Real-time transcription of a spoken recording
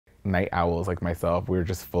night owls like myself, we were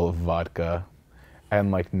just full of vodka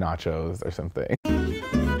and like nachos or something.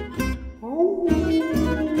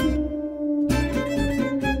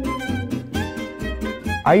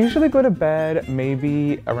 I usually go to bed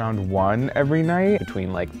maybe around 1 every night.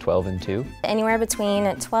 Between like 12 and 2. Anywhere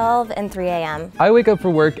between 12 and 3 a.m. I wake up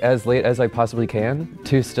for work as late as I possibly can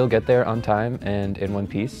to still get there on time and in one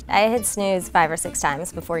piece. I hit snooze 5 or 6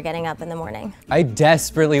 times before getting up in the morning. I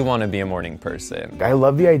desperately want to be a morning person. I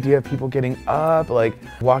love the idea of people getting up, like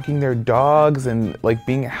walking their dogs and like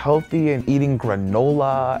being healthy and eating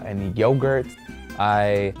granola and yogurt.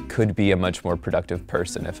 I could be a much more productive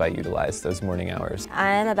person if I utilized those morning hours.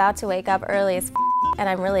 I'm about to wake up early as and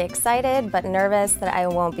I'm really excited but nervous that I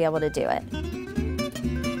won't be able to do it.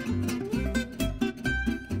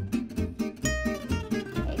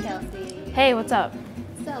 Hey Kelsey. Hey, what's up?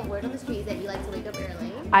 So word on the street is that you like to wake up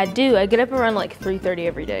early. I do. I get up around like 3:30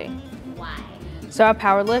 every day. Why? So I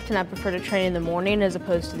power lift and I prefer to train in the morning as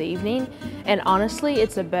opposed to the evening. And honestly,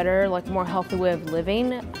 it's a better, like more healthy way of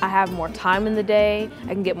living. I have more time in the day. I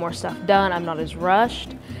can get more stuff done. I'm not as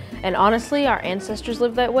rushed. And honestly, our ancestors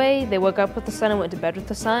lived that way. They woke up with the sun and went to bed with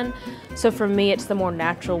the sun. So for me, it's the more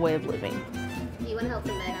natural way of living. Do you want to help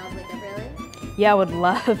some night owls wake up early? Yeah, I would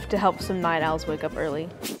love to help some night owls wake up early.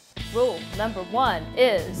 Rule number 1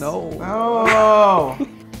 is No.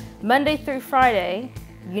 Monday through Friday,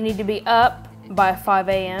 you need to be up by 5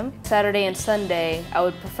 a.m. Saturday and Sunday, I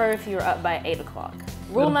would prefer if you were up by 8 o'clock.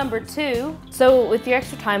 Rule number 2, so with your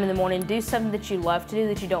extra time in the morning, do something that you love to do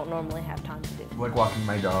that you don't normally have time to do. Like walking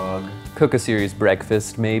my dog. Cook a serious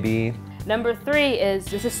breakfast, maybe. Number 3 is,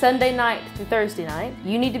 this is Sunday night through Thursday night.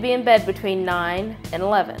 You need to be in bed between 9 and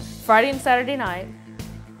 11. Friday and Saturday night,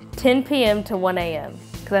 10 p.m. to 1 a.m.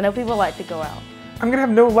 Because I know people like to go out. I'm gonna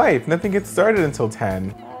have no life. Nothing gets started until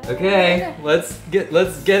 10. Okay, let's get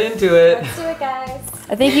into it. Let's do it, guys.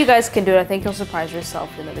 I think you guys can do it. I think you'll surprise yourself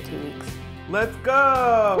in another 2 weeks. Let's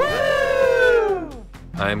go! Woo!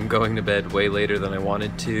 I'm going to bed way later than I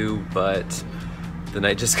wanted to, but the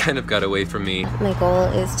night just kind of got away from me. My goal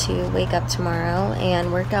is to wake up tomorrow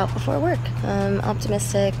and work out before work. I'm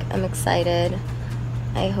optimistic, I'm excited.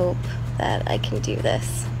 I hope that I can do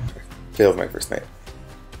this. Failed my first night.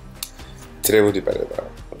 Today we'll do better though.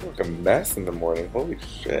 I look a mess in the morning, holy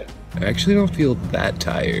shit. I actually don't feel that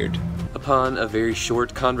tired. Upon a very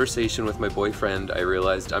short conversation with my boyfriend, I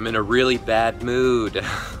realized I'm in a really bad mood.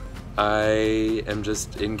 I am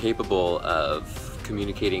just incapable of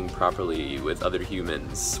communicating properly with other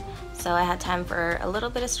humans. So I had time for a little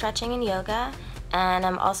bit of stretching and yoga, and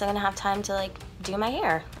I'm also gonna have time to like do my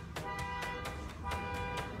hair.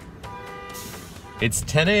 It's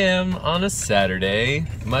 10 a.m. on a Saturday,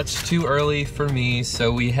 much too early for me,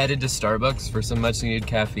 so we headed to Starbucks for some much needed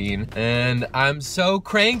caffeine, and I'm so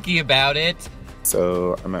cranky about it.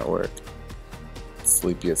 So I'm at work,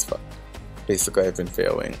 sleepy as fuck. Basically I've been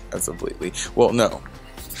failing as of lately. Well, no,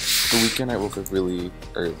 the weekend I woke up really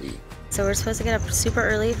early. So we're supposed to get up super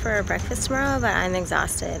early for our breakfast tomorrow, but I'm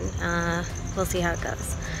exhausted. We'll see how it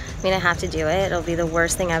goes. I mean, I have to do it. It'll be the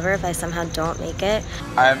worst thing ever if I somehow don't make it.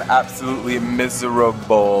 I'm absolutely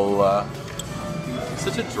miserable. You're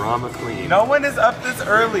such a drama queen. No one is up this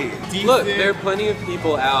early. Look, there are plenty of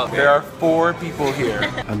people out. There are 4 people here.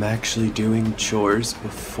 I'm actually doing chores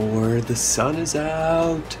before the sun is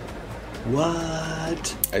out.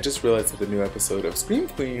 What? I just realized that the new episode of Scream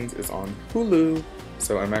Queens is on Hulu.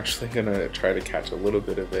 So I'm actually gonna try to catch a little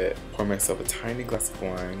bit of it, pour myself a tiny glass of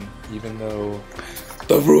wine, even though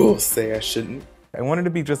the rules say I shouldn't. I wanted to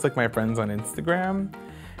be just like my friends on Instagram,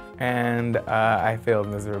 and I failed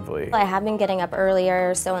miserably. I have been getting up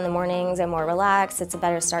earlier, so in the mornings I'm more relaxed, it's a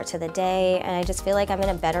better start to the day, and I just feel like I'm in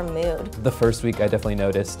a better mood. The first week I definitely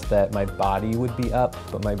noticed that my body would be up,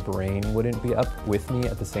 but my brain wouldn't be up with me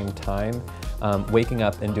at the same time. Waking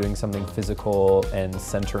up and doing something physical and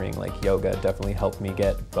centering like yoga definitely helped me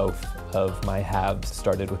get both of my halves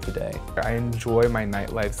started with the day. I enjoy my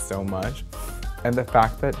nightlife so much, and the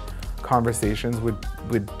fact that conversations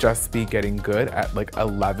would just be getting good at like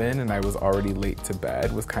 11 and I was already late to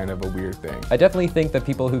bed was kind of a weird thing. I definitely think that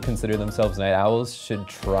people who consider themselves night owls should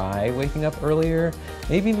try waking up earlier,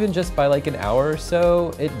 maybe even just by like an hour or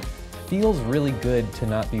so. It feels really good to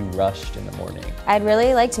not be rushed in the morning. I'd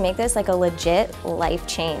really like to make this like a legit life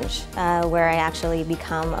change where I actually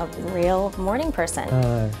become a real morning person.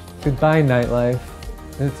 Goodbye, nightlife.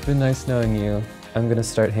 It's been nice knowing you. I'm gonna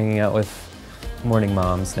start hanging out with morning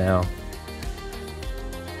moms now.